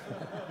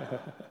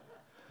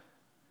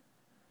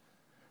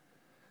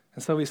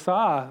 And so we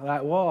saw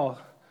that wall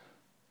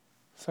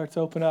start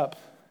to open up.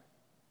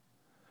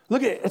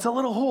 Look at it, it's a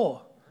little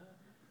hole.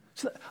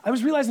 I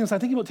was realizing this, I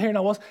was thinking about tearing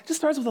down walls. It just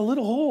starts with a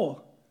little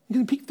hole. You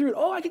can peek through it.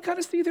 Oh, I can kind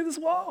of see through this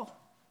wall.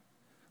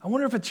 I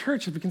wonder if a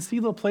church, if we can see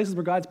little places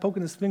where God's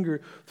poking his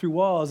finger through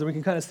walls, and we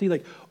can kind of see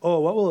like, oh,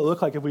 what will it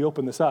look like if we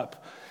open this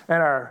up?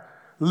 And our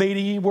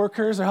lady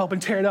workers are helping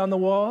tear down the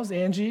walls,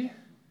 Angie.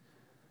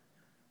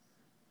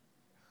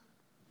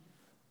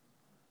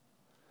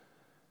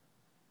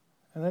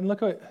 And then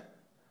look what it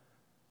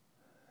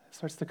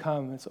starts to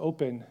come. It's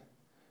open.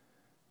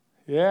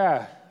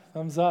 Yeah,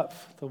 thumbs up.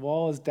 The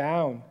wall is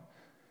down.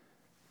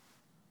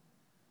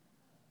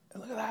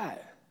 And look at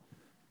that.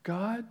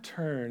 God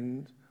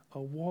turned a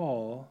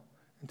wall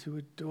into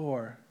a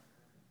door.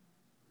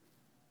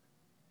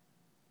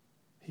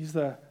 He's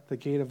the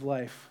gate of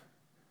life.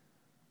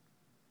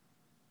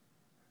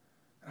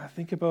 And I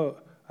think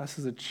about us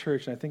as a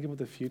church, and I think about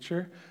the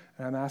future,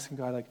 and I'm asking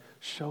God, like,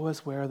 show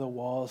us where the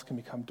walls can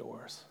become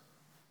doors.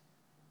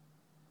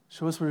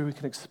 Show us where we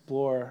can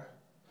explore.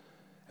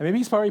 And maybe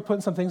he's already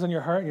putting some things on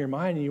your heart and your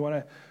mind, and you want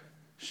to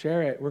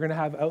share it. We're going to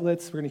have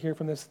outlets. We're going to hear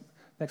from this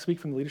next week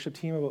from the leadership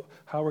team about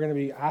how we're going to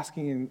be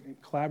asking and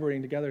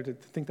collaborating together to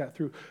think that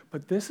through.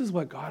 But this is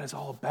what God is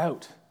all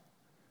about.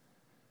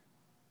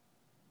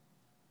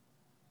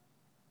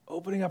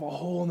 Opening up a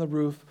hole in the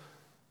roof,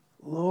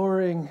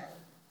 lowering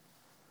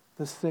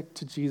the sick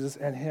to Jesus,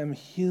 and him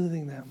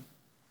healing them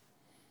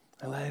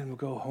and letting them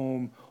go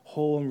home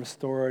whole and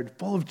restored,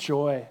 full of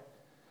joy.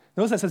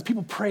 Notice that says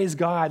people praise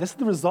God. This is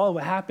the result of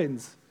what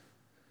happens.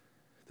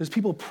 There's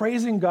people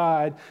praising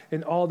God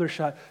in all their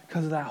shut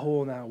because of that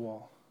hole in that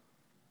wall.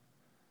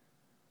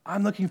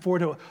 I'm looking forward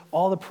to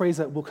all the praise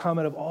that will come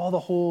out of all the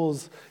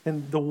holes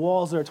and the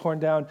walls that are torn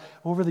down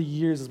over the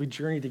years as we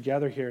journey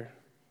together here.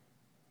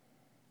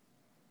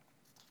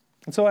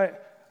 And so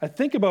I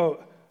think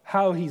about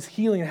how he's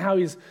healing and how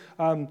he's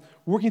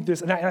working through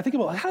this, and I think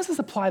about, how does this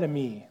apply to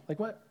me? Like,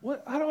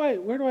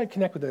 where do I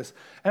connect with this?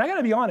 And I got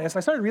to be honest, I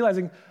started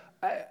realizing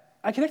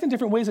I connect in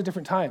different ways at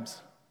different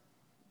times.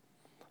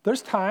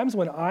 There's times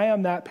when I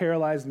am that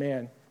paralyzed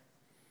man.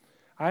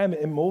 I am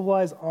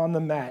immobilized on the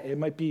mat. It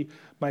might be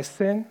my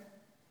sin.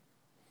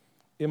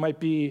 It might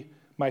be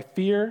my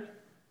fear,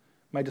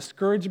 my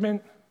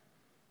discouragement,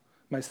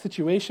 my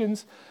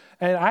situations.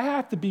 And I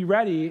have to be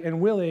ready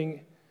and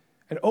willing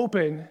and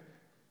open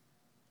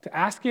to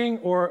asking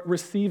or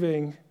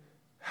receiving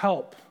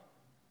help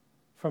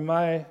from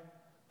my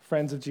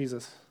friends of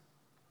Jesus.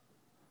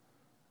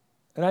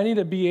 And I need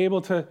to be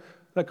able to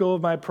let go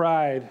of my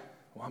pride.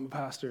 Well, I'm a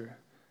pastor.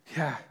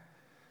 Yeah,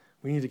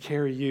 we need to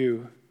carry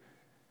you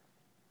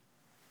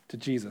to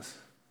Jesus.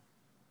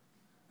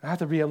 I have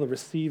to be able to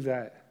receive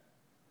that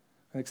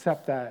and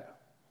accept that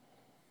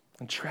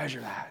and treasure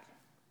that.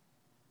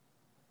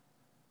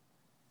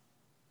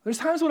 There's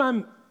times when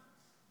I'm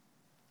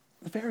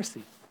the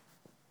Pharisee.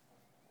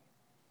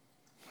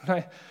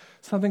 When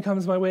something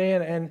comes my way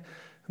and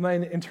my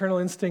internal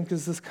instinct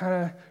is this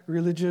kind of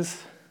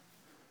religious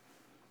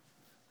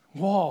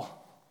wall.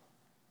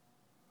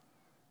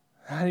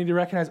 I need to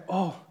recognize,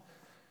 you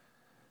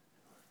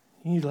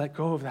need to let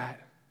go of that.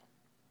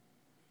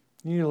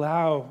 You need to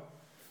allow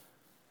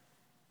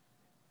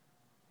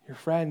your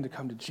friend to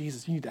come to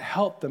Jesus. You need to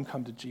help them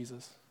come to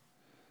Jesus.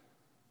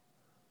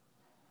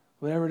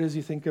 Whatever it is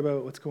you think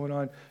about what's going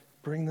on,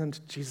 bring them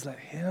to Jesus. Let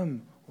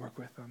him work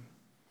with them.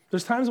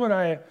 There's times when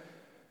I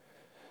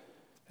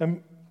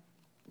am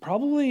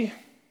probably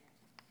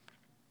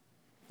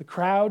the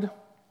crowd,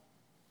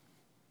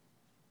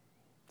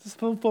 just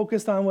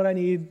focused on what I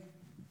need.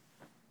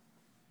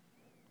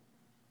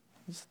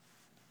 Just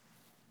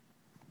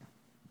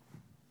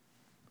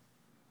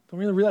don't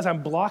really realize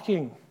I'm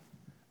blocking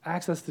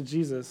access to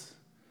Jesus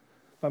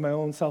by my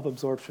own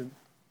self-absorption.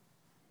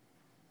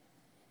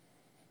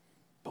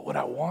 But what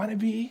I want to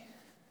be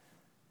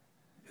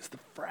is the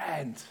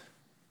friend.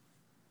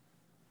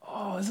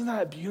 Oh, isn't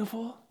that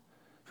beautiful?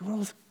 One of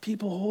those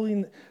people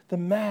holding the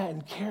mat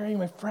and carrying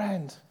my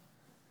friend.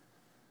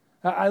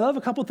 I love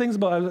a couple things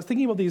I was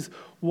thinking about these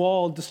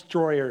wall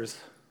destroyers.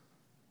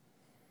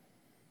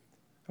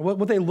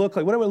 What they look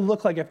like, what it would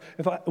look like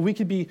if we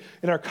could be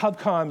in our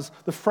CubComs,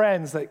 the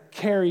friends that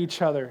carry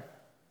each other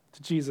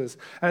to Jesus.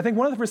 And I think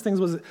one of the first things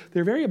was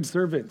they're very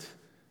observant.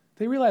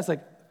 They realize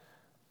like,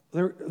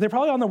 they're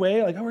probably on the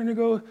way, like, we're going to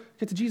go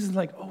get to Jesus, and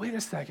like, wait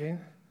a second.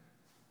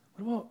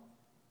 What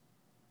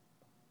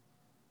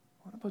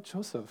about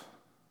Joseph?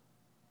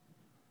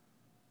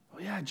 Oh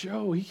yeah,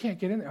 Joe, he can't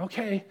get in there.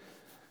 Okay.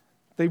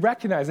 They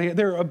recognize,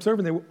 they're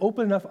observant, they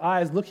open enough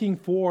eyes looking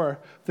for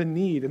the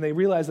need, and they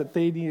realized that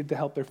they needed to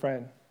help their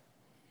friend.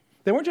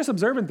 They weren't just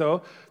observant,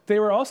 though. They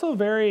were also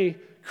very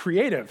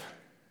creative.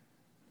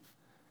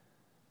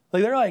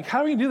 Like, they're like, how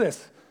are we going to do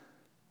this?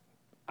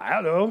 I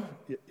don't know.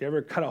 You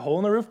ever cut a hole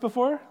in the roof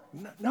before?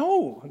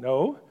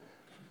 No.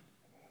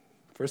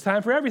 First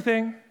time for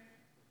everything.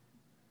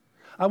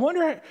 I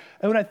wonder,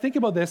 when I think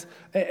about this,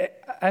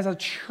 as a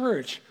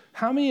church,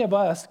 how many of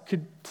us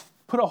could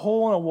put a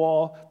hole in a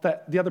wall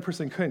that the other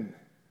person couldn't?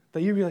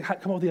 That you'd be like, come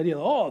up with the idea,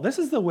 this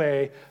is the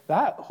way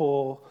that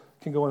hole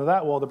can go into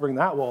that wall to bring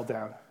that wall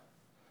down.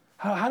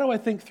 How do I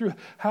think through,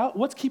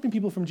 what's keeping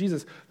people from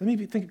Jesus? Let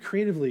me think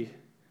creatively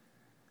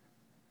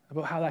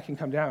about how that can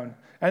come down.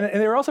 And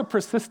they were also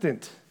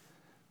persistent.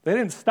 They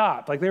didn't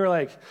stop. Like, they were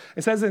like,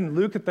 it says in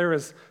Luke that there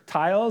was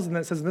tiles, and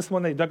then it says in this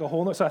one they dug a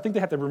hole in it. So I think they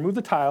had to remove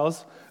the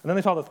tiles, and then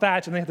they found the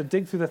thatch, and they had to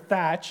dig through the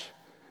thatch,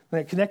 and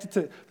they connected to,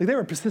 like, they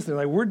were persistent.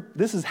 Like,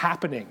 this is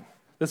happening.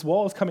 This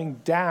wall is coming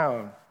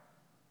down.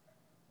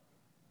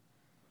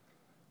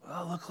 What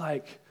does it look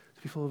like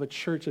to be full of a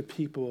church of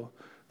people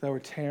that were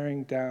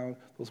tearing down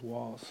those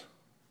walls?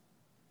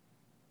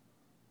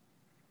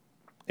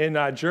 In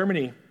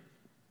Germany,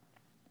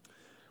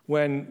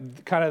 when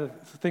kind of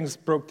things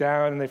broke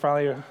down and they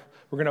finally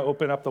were going to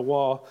open up the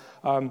wall,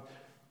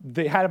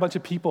 they had a bunch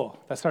of people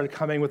that started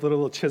coming with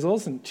little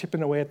chisels and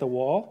chipping away at the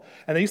wall.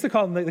 And they used to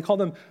call them, they called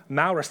them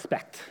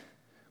Mauerspect,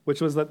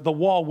 which was the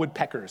wall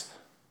woodpeckers.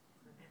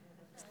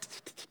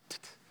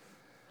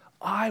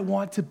 I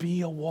want to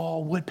be a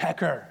wall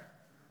woodpecker.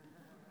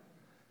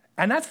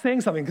 And that's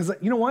saying something, because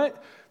you know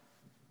what?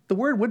 The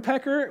word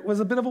woodpecker was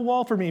a bit of a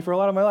wall for me for a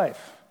lot of my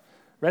life.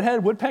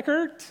 Redhead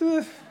woodpecker?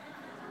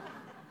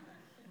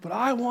 But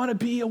I want to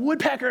be a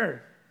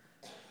woodpecker.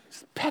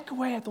 Just peck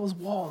away at those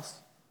walls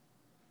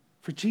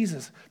for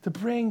Jesus, to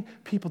bring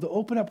people, to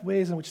open up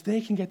ways in which they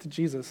can get to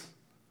Jesus.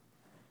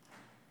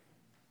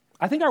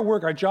 I think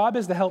our job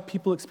is to help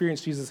people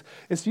experience Jesus.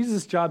 It's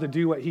Jesus' job to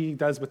do what he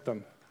does with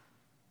them.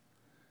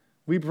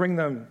 We bring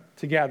them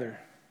together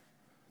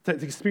to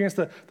experience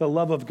the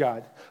love of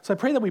God. So I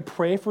pray that we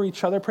pray for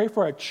each other, pray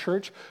for our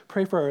church,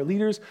 pray for our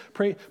leaders,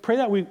 pray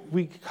that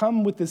we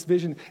come with this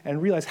vision and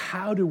realize,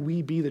 how do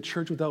we be the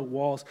church without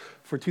walls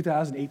for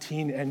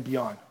 2018 and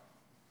beyond?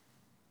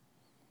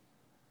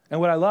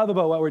 And what I love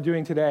about what we're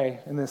doing today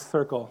in this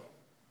circle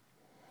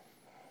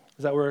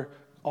is that we're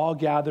all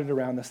gathered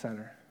around the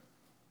center.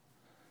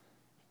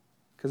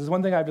 Because there's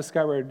one thing I've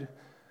discovered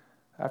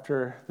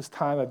after this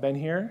time I've been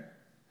here,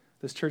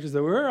 this church, is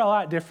that we're a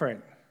lot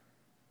different.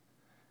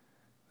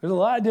 There's a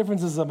lot of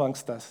differences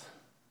amongst us.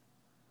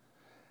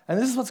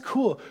 And this is what's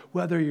cool.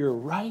 Whether you're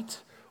right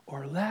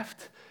or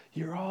left,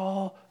 you're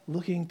all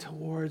looking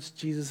towards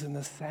Jesus in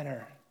the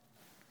center.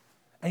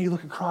 And you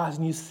look across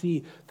and you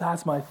see,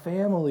 that's my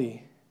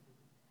family.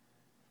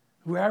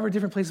 Wherever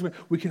different places,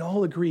 we can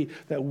all agree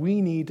that we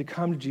need to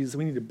come to Jesus.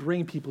 We need to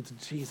bring people to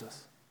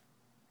Jesus.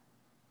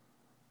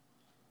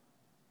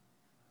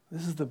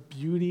 This is the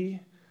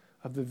beauty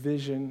of the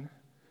vision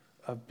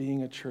of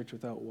being a church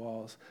without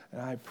walls.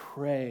 And I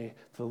pray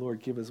the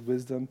Lord give us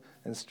wisdom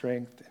and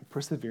strength and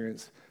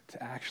perseverance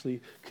to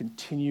actually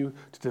continue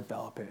to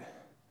develop it.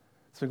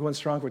 It's been going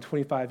strong for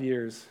 25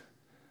 years.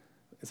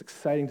 It's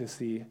exciting to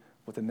see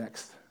what the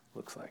next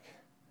looks like.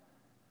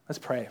 Let's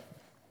pray.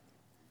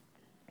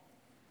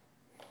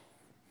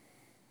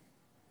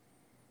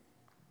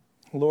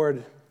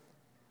 Lord,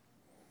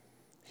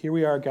 here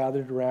we are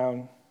gathered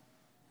around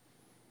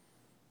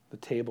the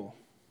table.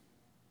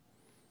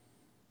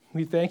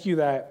 We thank you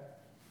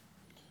that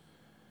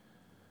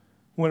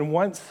when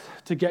once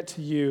to get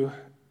to you,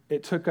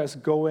 it took us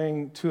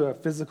going to a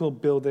physical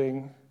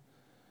building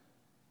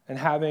and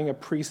having a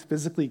priest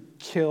physically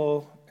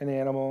kill an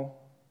animal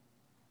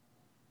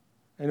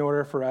in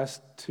order for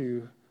us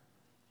to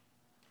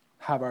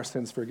have our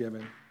sins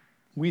forgiven.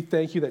 We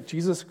thank you that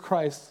Jesus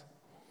Christ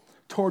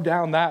tore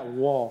down that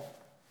wall.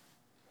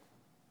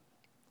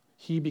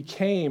 He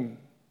became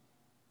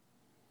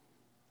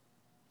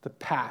the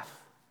path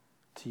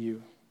to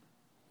you.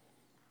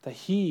 That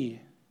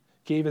he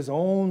gave his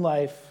own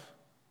life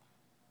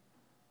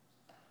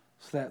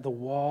so that the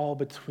wall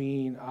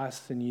between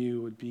us and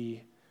you would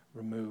be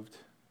removed.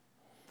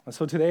 And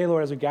so today,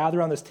 Lord, as we gather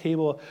around this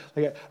table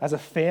as a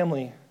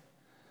family,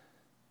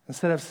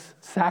 instead of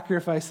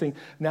sacrificing,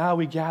 now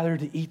we gather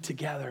to eat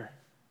together.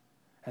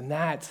 And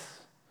that's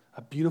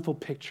a beautiful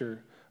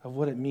picture of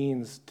what it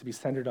means to be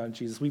centered on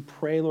Jesus. We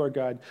pray, Lord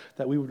God,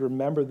 that we would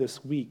remember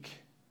this week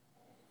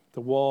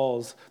the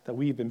walls that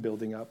we've been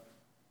building up.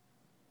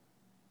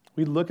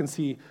 We'd look and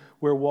see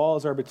where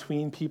walls are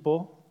between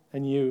people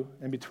and you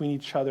and between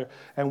each other,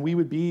 and we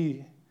would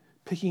be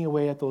picking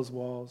away at those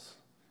walls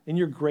in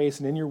your grace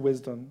and in your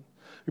wisdom.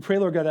 We pray,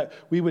 Lord God, that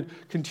we would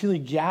continually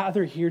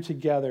gather here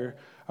together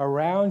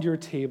around your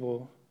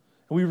table,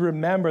 and we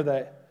remember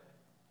that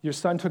your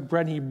son took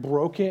bread and he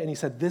broke it and he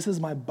said, "This is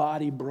my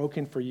body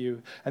broken for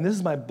you, and this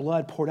is my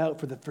blood poured out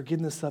for the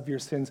forgiveness of your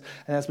sins."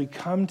 And as we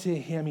come to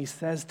him, he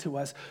says to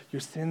us, your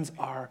sins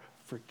are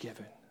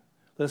forgiven.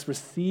 Let us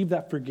receive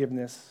that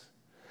forgiveness,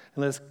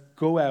 and let us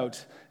go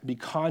out and be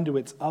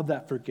conduits of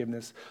that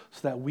forgiveness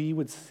so that we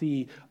would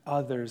see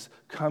others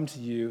come to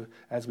you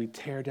as we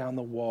tear down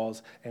the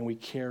walls and we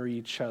carry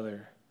each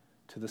other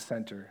to the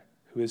center,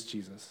 who is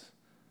Jesus.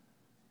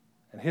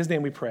 In his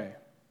name we pray.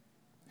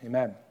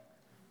 Amen.